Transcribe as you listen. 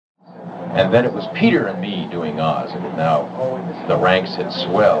And then it was Peter and me doing Oz, and now the ranks had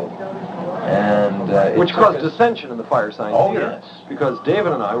swelled. And which caused dissension in the Firesign Theater. Yes. Because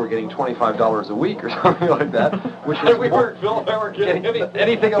David and I were getting $25 a week or something like that, which was Phil and I were getting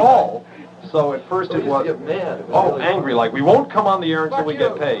anything at all. So at first it was, mad. angry, like, we won't come on the air until we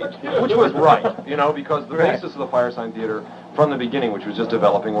get paid. Which was right, because the basis of the Firesign Theater from the beginning, which was just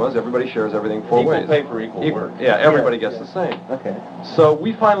developing, was everybody shares everything four ways. Equal pay for equal work. Yeah, everybody gets the same. Okay. So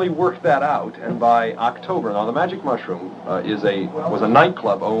we finally worked that out, and by October, now the Magic Mushroom was a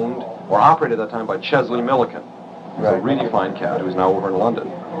nightclub owned or operated at that time by Chesley Milliken. He's a really fine cat who's now over in London.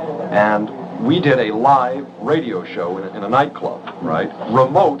 And we did a live radio show in a nightclub, right?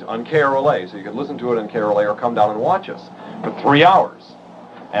 Remote on KRLA, so you could listen to it on KRLA or come down and watch us for 3 hours.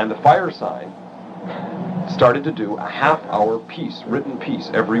 And the Firesign started to do a half-hour piece, written piece,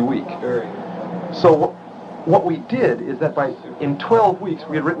 every week. So what we did is that in 12 weeks,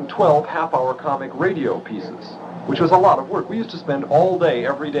 we had written 12 half-hour comic radio pieces, which was a lot of work. We used to spend all day,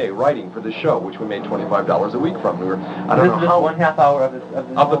 every day, writing for the show, which we made $25 a week from. We were, I don't know how... 1/2 hour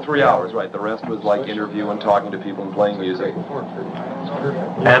of the 3 hours, right. The rest was like interview and talking to people and playing music.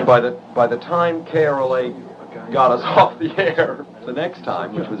 And by the time KRLA got us off the air the next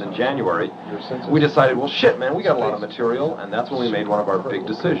time, which was in January, we decided, well, shit, man, we got a lot of material, and that's when we made one of our big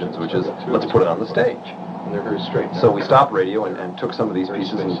decisions, which is, let's put it on the stage. And they're very straight. So we stopped radio and took some of these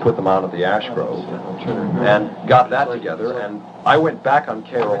pieces and put them out at the Ash Grove and got that together. And I went back on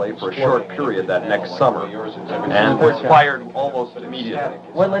KRLA for a short period that next summer and was fired almost immediately.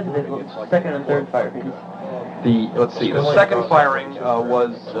 What led to the second and third firing? The second firing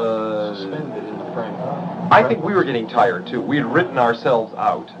was... I think we were getting tired, too. We had written ourselves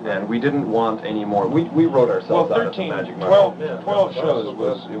out, and we didn't want any more. We wrote ourselves out at the Magic Mushroom. 12 shows, it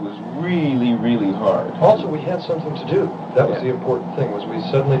was really, really hard. Also, we had something to do. That was the important thing, was we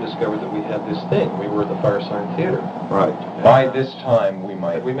suddenly discovered that we had this thing. We were at the Firesign Theater. Right. By this time, we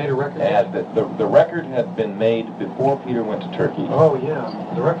might We made a record. add that the record had been made before Peter went to Turkey. Oh, yeah.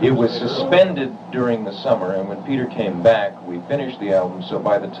 The record It was suspended during the summer, and when Peter came back, we finished the album, so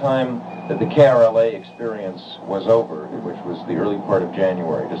by the time that the KRLA experience was over, which was the early part of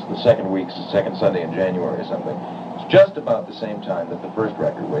January, just the second Sunday in January or something, it's just about the same time that the first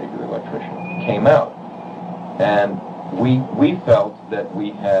record, Waiting for the Electrician, came out. And we felt that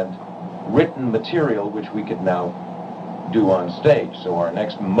we had written material which we could now do on stage, so our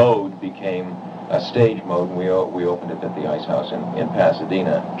next mode became a stage mode, and we opened it at the Ice House in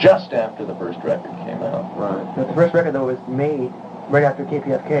Pasadena just after the first record came out. Right. The first record, though, was made right after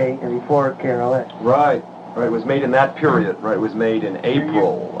KPFK and before KRLA. Right. Right. It was made in that period. Right. It was made in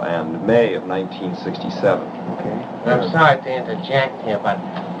April and May of 1967. Okay. I'm sorry to interject here, but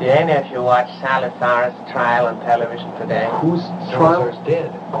did any of you watch Salazar's trial on television today? Whose trial? Salazar's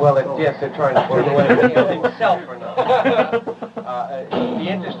dead. Well, yes, they're trying to prove whether he killed himself or not. The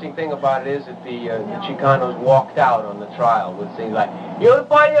interesting thing about it is that the Chicanos walked out on the trial with things like, "You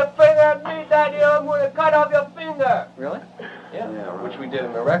point your finger at me, Daddy, I'm going to cut off your finger." Really? Yeah, which we did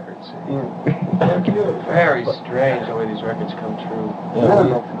in the records. Thank you. Very strange the way these records come true.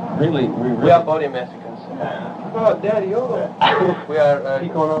 Yeah, we We are body Mexicans. Oh, Daddy, We are,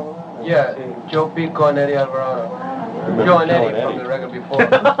 yeah, Joe Pico and Eddie Alvarado. Joe and Eddie from the record before.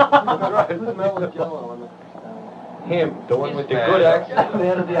 Him, the one with the He's good mad.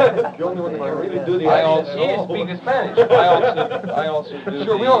 accent. The only one that can really do the accent. She speaks Spanish. I also do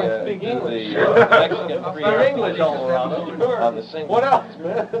Sure, we all speak English. the Mexican free Our English all around. on the single. What else,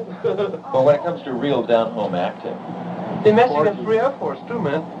 man? But when it comes to real down-home acting, The Mexican Free Air Force too,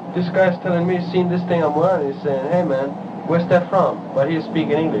 man. This guy's telling me he's seen this thing I'm wearing. He's saying, "Hey, man, where's that from?" But he's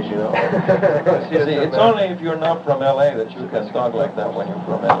speaking English, you know. it's only if you're not from L.A. that you can talk like that when you're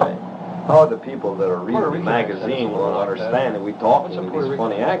from L.A. How the people that are reading the magazine will understand that we talk in these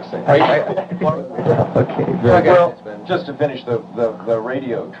funny accents. Well, just to finish the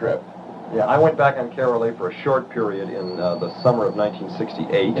radio trip. Yeah, I went back on KRLA for a short period in the summer of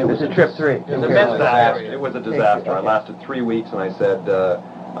 1968. It was a trip 3. It was a disaster. It was a disaster. I lasted 3 weeks, and I said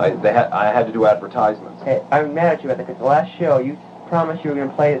I had to do advertisements. Hey, I'm mad at you about that, because the last show, you promised you were going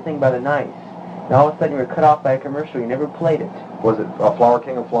to play the thing by the Nice. And all of a sudden you were cut off by a commercial. You never played it. Was it Flower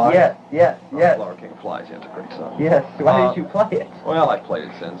King of Flies? Yes. Flower King of Flies, yeah, it's a great song. Yes. Why didn't you play it? Well, I've played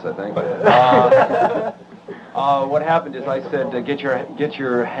it since, I think. What happened is I said, get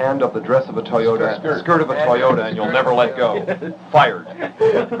your hand up the dress of a Toyota, skirt of a Toyota, and you'll never let go. Fired.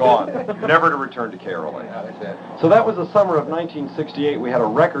 Gone. Never to return to KRLA. So that was the summer of 1968. We had a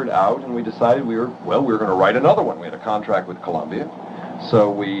record out, and we decided we were going to write another one. We had a contract with Columbia.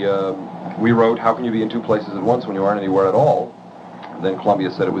 So we wrote How Can You Be in Two Places at Once When You Aren't Anywhere at All? then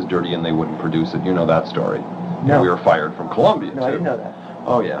Columbia said it was dirty and they wouldn't produce it. You know that story. No. We were fired from Columbia, No, too. I didn't know that.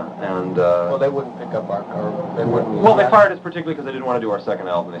 Oh, yeah, and... Well, they wouldn't pick up our... They wouldn't... Well, they fired us particularly because they didn't want to do our second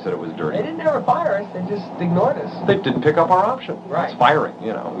album. They said it was dirty. They didn't ever fire us. They just ignored us. They didn't pick up our option. Right. It's firing,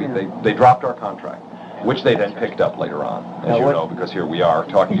 you know. They dropped our contract, which they then picked up later on, as Now, you what- know, because here we are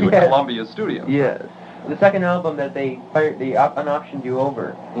talking to you Yes. at Columbia Studios. Yes. The second album that they unoptioned you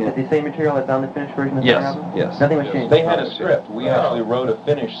over, Yeah. is the same material that's on the finished version of the Yes, second album? yes. Nothing was Yes. changed? They had a script. We actually wrote a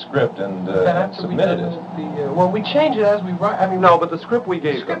finished script and But after we submitted did it. well, we change it as we write. I mean, No, but the script we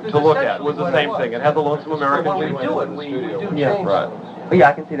gave script them is to look at essentially was the what same it was. thing. It had the Lonesome American when we theme. do it, in the we studio. do Yeah. change Right. things. Oh, yeah,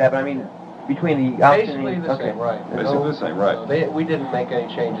 I can see that, but I mean, between the option Basically and... the same, right. Basically the same, right. We didn't make any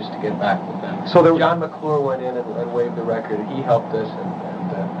changes to get back with them. So there- John McClure went in and waved the record. He helped us,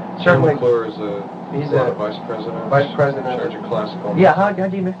 and John certainly McClure is He's a a vice president. vice president. In charge of classical. Yeah,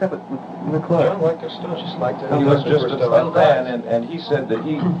 how'd you mix up with McClure? John liked their stuff. Just like to. He was That's the just first a album. fan, and he said that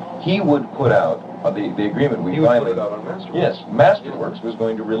he would put out the agreement we He would put finally... it out on Masterworks. Yes, Masterworks was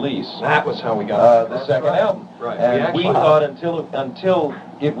going to release That was how we got the second album. Right. And we actually- thought until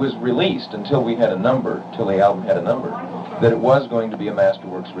it was released, until we had a number, till the album had a number, that it was going to be a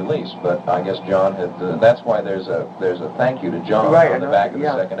Masterworks release. But I guess John had. That's why there's a thank you to John Right, on the I know, back of the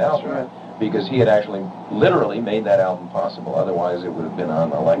yeah, second that's album. right. Because he had actually literally made that album possible. Otherwise, it would have been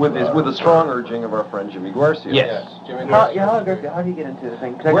on Electra. With the strong urging of our friend Jimmy Guercio. Yes. Jimmy How Garcia. do you get into the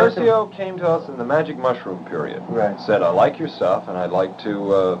thing? 'Cause I guess Guercio came to us in the Magic Mushroom period. Right. Said, "I like your stuff, and I'd like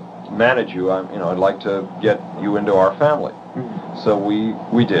to manage you. I'd like to get you into our family." So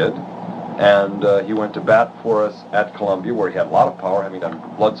we did, and he went to bat for us at Columbia, where he had a lot of power, having done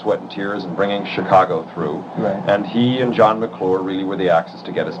blood, sweat, and tears, and bringing Chicago through. Right. And he and John McClure really were the axes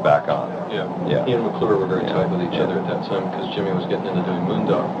to get us back on. Yeah. He and McClure were very tight with each other at that time because Jimmy was getting into doing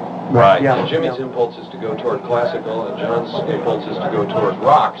Moondog. Right. Yeah. And Jimmy's impulse is to go toward classical, and John's impulse is to go toward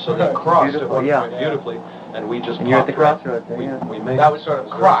rock. So they crossed at one Yeah. point beautifully, and we just And you're at the popped right crossroads there, through. yeah. We made That was sort of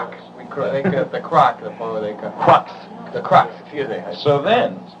croc. They got the croc, the phone they got. Crux. The croc, excuse me. So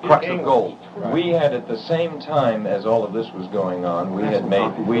then, Crux of gold. we had at the same time as all of this was going on, we had made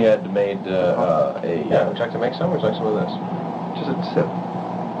Yeah, would you like to make some, or would you like some of this? Just a sip.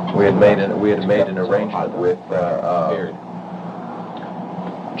 we had made an arrangement with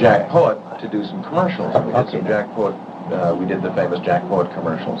Jack Poet to do some commercials. We did some Jack Poet. We did the famous Jack Poet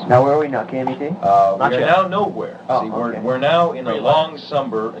commercials. Now, where are we now? KMET? We are now nowhere. Oh, See, okay. we're now in a long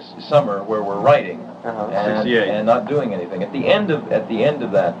summer where we're writing and 68. not doing anything. At the end of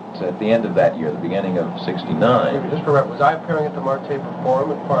that year, the beginning of '69. Just for was I appearing at the Marte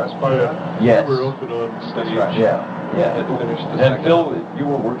Forum as part of that? Yes. We were open on stage. right. Yeah. Had Yeah. finished the And second Phil, album. you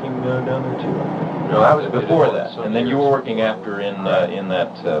were working down there too. No, that was Before before that, and then you were working after in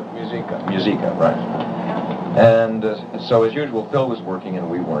that Musica. Musica, right? And so as usual, Phil was working and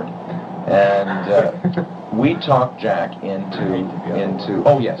we weren't. And we talked Jack into.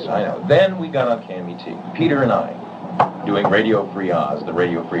 Oh yes, I know. Then we got on KMET. Peter and I, doing Radio Free Oz, the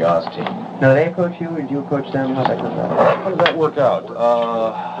Radio Free Oz team. Now, they approach you, or did you approach them? How'd that go down? How did that work out?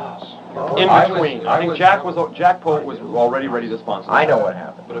 In between. I think Jack Poet was already ready to sponsor. I know what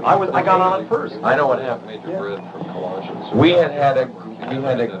happened. But if I you- got on it first. I know what happened. Made your bread from collages. We had a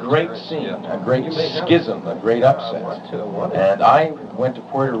great scene, a great schism, a great upset. And I went to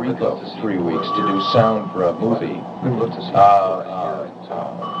Puerto Rico for 3 weeks to do sound for a movie.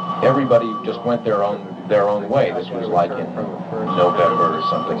 Everybody just went their own way. This was like in November or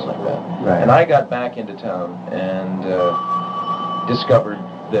something like that. Right. And I got back into town and discovered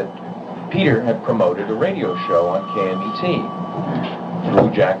that Peter had promoted a radio show on KMET through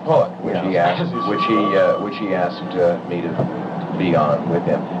Jack Poet, which he asked me to be on with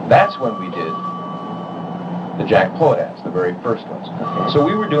him. That's when we did the Jack Poet ads, the very first ones. So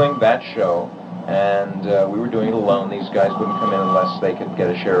we were doing that show, and we were doing it alone. These guys wouldn't come in unless they could get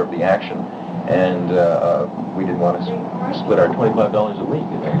a share of the action, and we didn't want to split our $25 a week.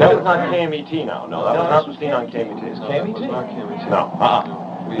 That was not KMET now. No, that was not the scene on KMET. It's No, that was KMET. not KMET. No.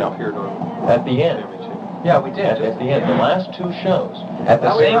 We No. appeared on At the end. KMET. Yeah, we did. At the end, the last two shows, at the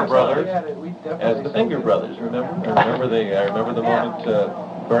Now we same were- brothers, we had it- we definitely as the said Finger we- Brothers. Remember? I remember the moment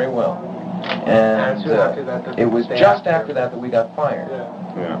very well. And soon after that, the it was day just after. after that we got fired. Yeah.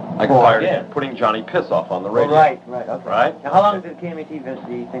 I got Oh, fired again. putting Johnny Piss off on the Oh, radio. right, okay. Right? Now, how long did KMET the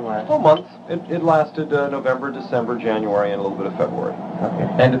thing last? A month. It lasted November, December, January, and a little bit of February. Okay.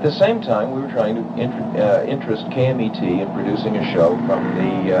 And at the same time, we were trying to interest KMET in producing a show from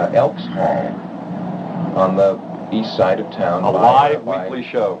the Elks Hall on the east side of town. A live weekly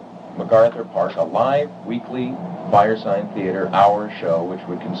show. MacArthur Park, a live weekly Firesign Theater hour show, which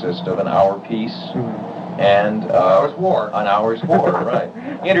would consist of an hour piece And Hours war. An hour's war, right.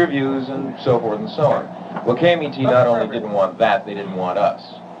 Interviews and so forth and so on. Well, KMET not only didn't want that, they didn't want us.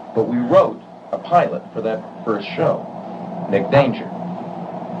 But we wrote a pilot for that first show, Nick Danger.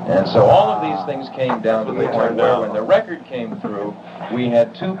 And so all of these things came down to the point where when the record came through, we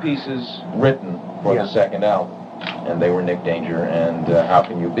had 2 pieces written for the second album. And they were Nick Danger and How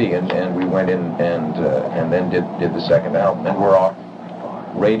Can You Be? And we went in and then did the second album. And we're off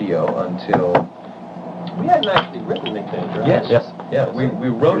radio until... We hadn't actually written Nick Danger. Yes. Yes. Yeah, we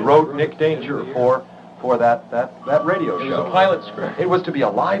wrote Nick Danger for that radio show. It was a pilot script. It was to be a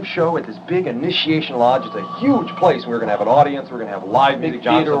live show at this big Initiation Lodge. It's a huge place. We were going to have an audience. We were going to have live music.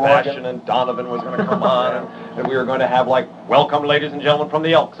 John Sebastian and Donovan was going to come on. And we were going to have, like, welcome, ladies and gentlemen, from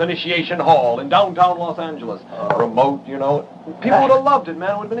the Elks, Initiation Hall in downtown Los Angeles. Remote, you know. People would have loved it,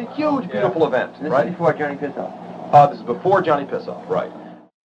 man. It would have been a huge, beautiful event, This right? is before Johnny Pissoff. This is before Johnny Pissoff, right.